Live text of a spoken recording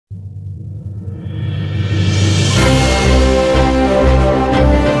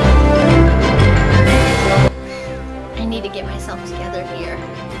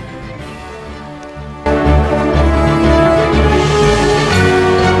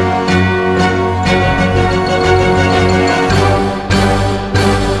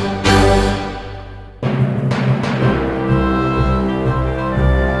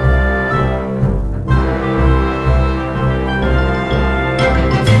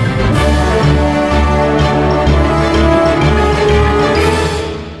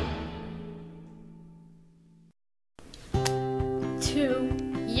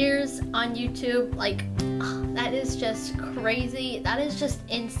crazy. That is just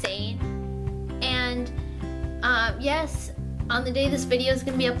insane. And yes, on the day this video is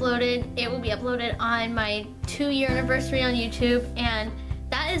going to be uploaded, it will be uploaded on my 2-year anniversary on YouTube, and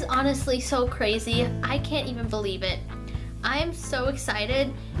that is honestly so crazy. I can't even believe it. I'm so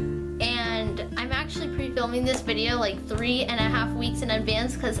excited, and I'm actually pre-filming this video like 3.5 weeks in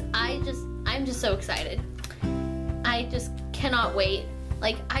advance because I'm just so excited. I just cannot wait.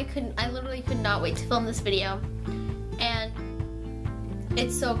 Like I literally could not wait to film this video, and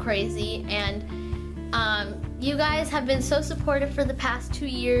it's so crazy. And you guys have been so supportive for the past 2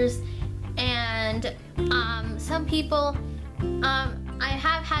 years, and some people, I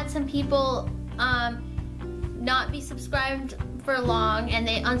have had some people not be subscribed for long and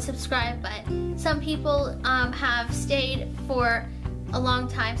they unsubscribe, but some people have stayed for a long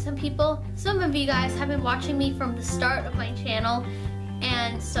time. Some of you guys have been watching me from the start of my channel,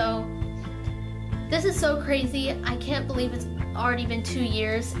 and so this is so crazy. I can't believe it's already been 2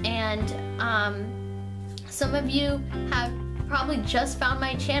 years, and some of you have probably just found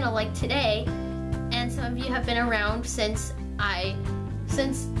my channel like today, and some of you have been around since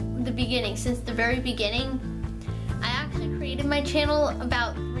the very beginning. I actually created my channel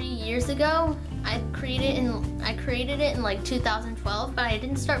about 3 years ago. I created it in like 2012, but I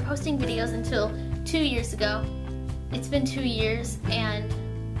didn't start posting videos until 2 years ago. It's been 2 years, and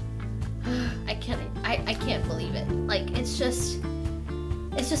I can't believe it. Like it's just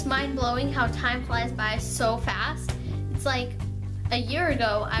mind-blowing how time flies by so fast. It's like a year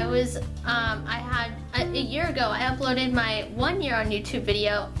ago I uploaded my 1 year on YouTube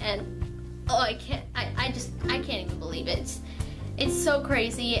video, and oh, I can't even believe it. It's so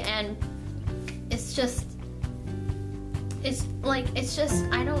crazy, and it's just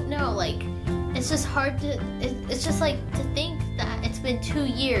I don't know, like it's just hard to it's just like to think that it's been 2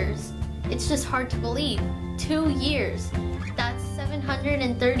 years. It's just hard to believe. 2 years. That's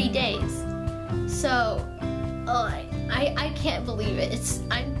 730 days. So I can't believe it.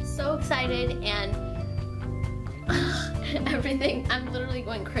 I'm so excited, and everything. I'm literally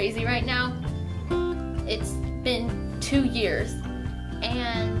going crazy right now. It's been 2 years,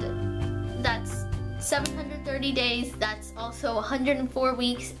 and that's 730 days. That's also 104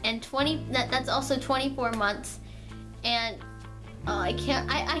 weeks, and that's also 24 months. And I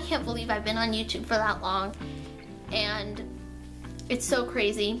can't believe I've been on YouTube for that long, and it's so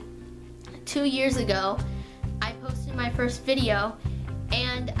crazy. 2 years ago, I posted my first video,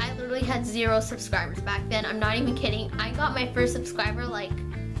 and I literally had 0 subscribers back then. I'm not even kidding. I got my first subscriber like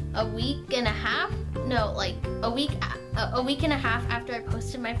a week and a half. No, like a week and a half after I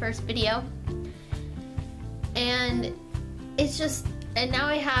posted my first video. And it's just, and now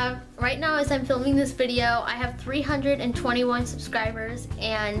right now as I'm filming this video, I have 321 subscribers,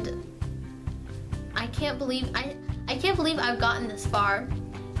 and I can't believe I've gotten this far.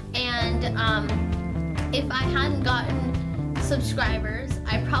 And if I hadn't gotten subscribers,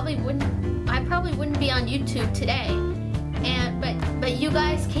 I probably wouldn't be on YouTube today. And but you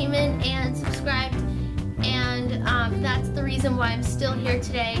guys came in and subscribed, and that's the reason why I'm still here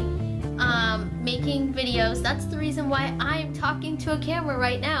today, making videos. That's the reason why I'm talking to a camera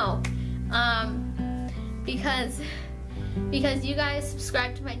right now, because you guys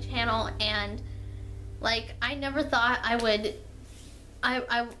subscribed to my channel, and like I never thought I would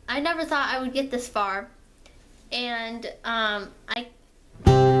get this far. And I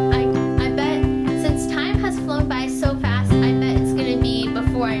bet, since time has flown by so fast, I bet it's gonna be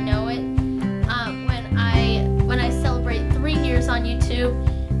before I know it, when I celebrate 3 years on YouTube.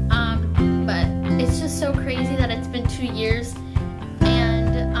 But it's just so crazy that it's been 2 years,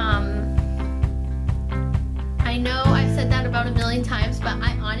 and I know I've said that about a million times, but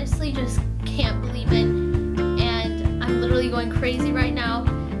I honestly just can't believe it, and I'm literally going crazy right now.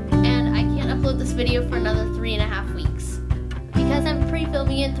 And I can't upload this video for another 3.5 weeks because I'm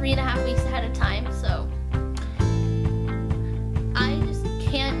pre-filming it 3.5 weeks ahead of time. So I just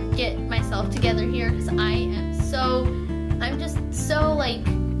can't get myself together here because I'm just so like,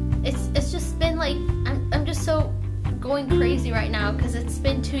 it's just been like, I'm just so going crazy right now because it's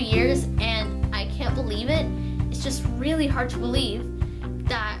been 2 years, and I can't believe it. It's just really hard to believe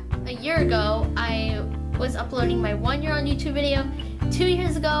that a year ago I was uploading my 1 year on YouTube video. 2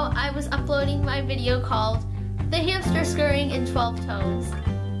 years ago, I was uploading my video called The Hamster Scurrying in 12 Tones,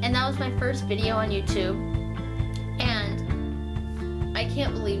 and that was my first video on YouTube, and I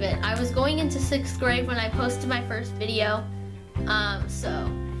can't believe it. I was going into 6th grade when I posted my first video, so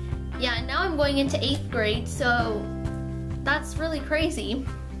yeah, now I'm going into 8th grade, so that's really crazy.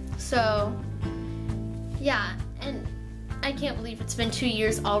 So yeah, and I can't believe it's been 2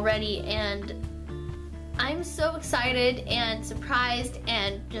 years already, and I'm so excited and surprised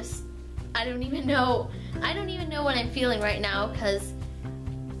and just, I don't even know what I'm feeling right now, because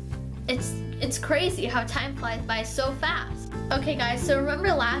it's crazy how time flies by so fast. Okay guys, so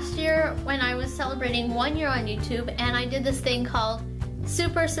remember last year when I was celebrating 1 year on YouTube and I did this thing called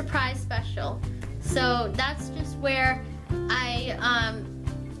Super Surprise Special. So that's just where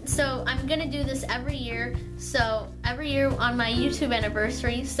so I'm gonna do this every year. So every year on my YouTube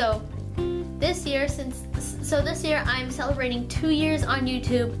anniversary. So this year, this year I'm celebrating 2 years on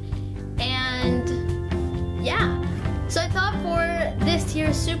YouTube, and yeah. So I thought for this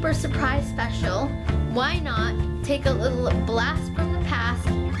year's Super Surprise Special, why not take a little blast from the past,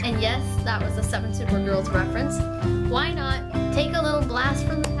 and yes, that was a 7 Supergirls reference. Why not take a little blast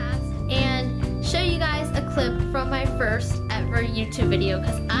from the past and show you guys a clip from my first ever YouTube video,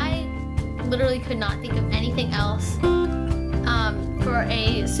 because I literally could not think of anything else for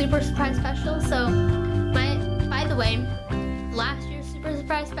a Super Surprise Special. So by the way, last year's Super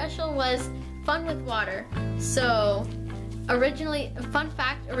Surprise Special was Fun with Water. So originally, fun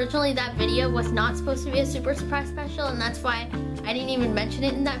fact, originally that video was not supposed to be a Super Surprise Special, and that's why I didn't even mention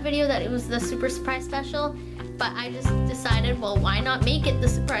it in that video that it was the Super Surprise Special. But I just decided, well, why not make it the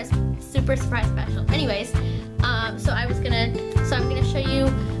Super Surprise Special? Anyways, so I'm gonna show you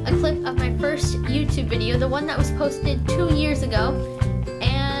a clip of my first YouTube video, the one that was posted 2 years ago,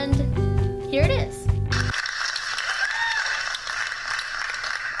 and here it is.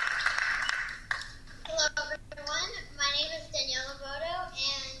 Hello everyone, my name is Daniela Bodoh,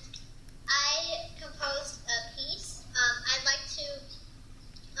 and I composed a piece. I'd like to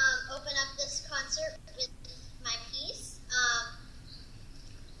open up this concert with my piece.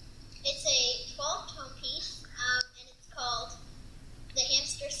 It's a 12-tone piece, and it's called The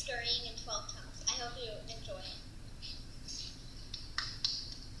Hamster Scurrying in 12 Tones. I hope you enjoy it.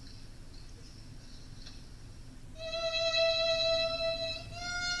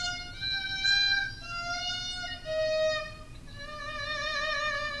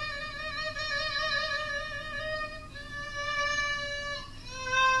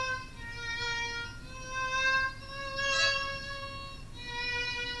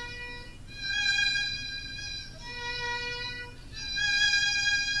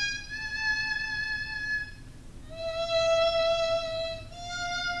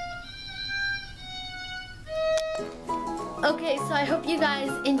 Okay, so I hope you guys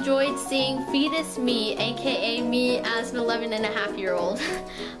enjoyed seeing Fetus Me, aka me as an 11-and-a-half-year-old.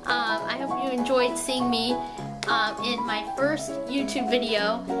 I hope you enjoyed seeing me in my first YouTube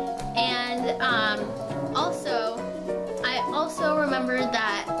video, and I also remembered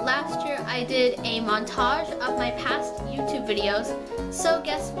that last year I did a montage of my past YouTube videos. So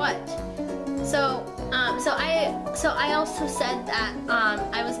guess what? So I also said that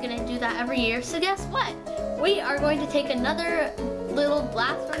I was gonna do that every year. So guess what? We are going to take another little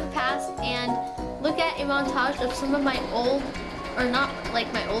blast from the past and look at a montage of some of my old, or not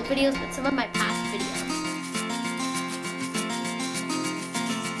like my old videos, but some of my past videos.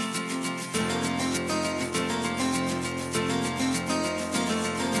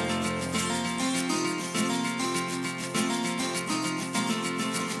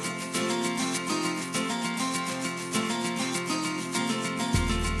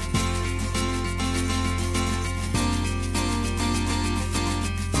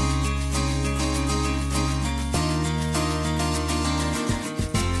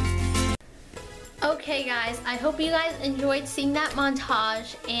 Okay guys, I hope you guys enjoyed seeing that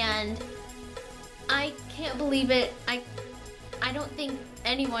montage, and I can't believe it. I don't think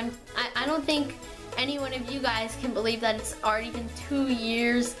anyone of you guys can believe that it's already been 2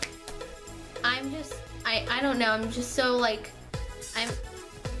 years. I don't know, I'm just so like,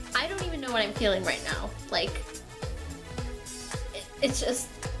 I don't even know what I'm feeling right now. Like, it's just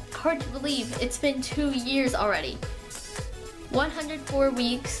hard to believe. It's been 2 years already. 104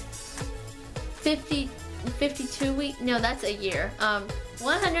 weeks. 52 weeks, no, that's a year.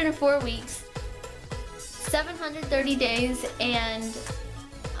 104 weeks, 730 days, and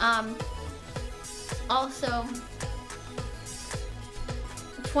also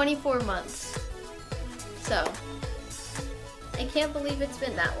 24 months. So I can't believe it's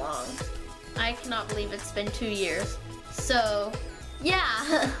been that long. I cannot believe it's been 2 years. So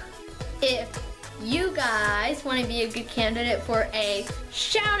yeah, if you guys want to be a good candidate for a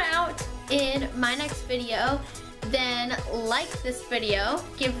shout out in my next video, then like this video,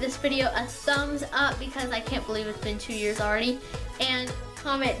 give this video a thumbs up, because I can't believe it's been 2 years already, and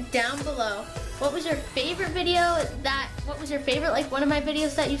comment down below what was your favorite video, what was your favorite, like one of my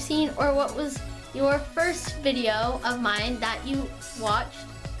videos that you've seen, or what was your first video of mine that you watched,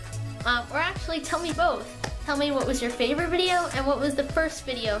 or actually tell me both. Tell me what was your favorite video and what was the first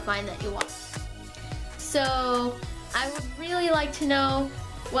video of mine that you watched. So I would really like to know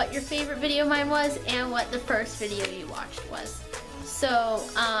what your favorite video of mine was and what the first video you watched was. So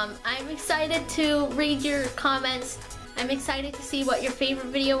I'm excited to read your comments. I'm excited to see what your favorite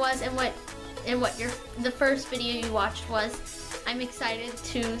video was and what the first video you watched was. I'm excited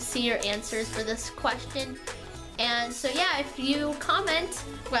to see your answers for this question. And so yeah, if you comment,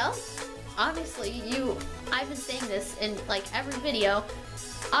 well, obviously I've been saying this in like every video,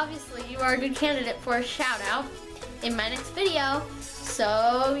 obviously you are a good candidate for a shout out in my next video.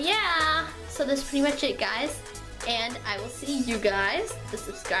 So yeah, so that's pretty much it, guys. And I will see you guys, the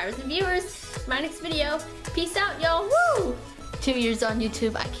subscribers and viewers, in my next video. Peace out, y'all. Woo! 2 years on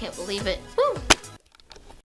YouTube, I can't believe it. Woo!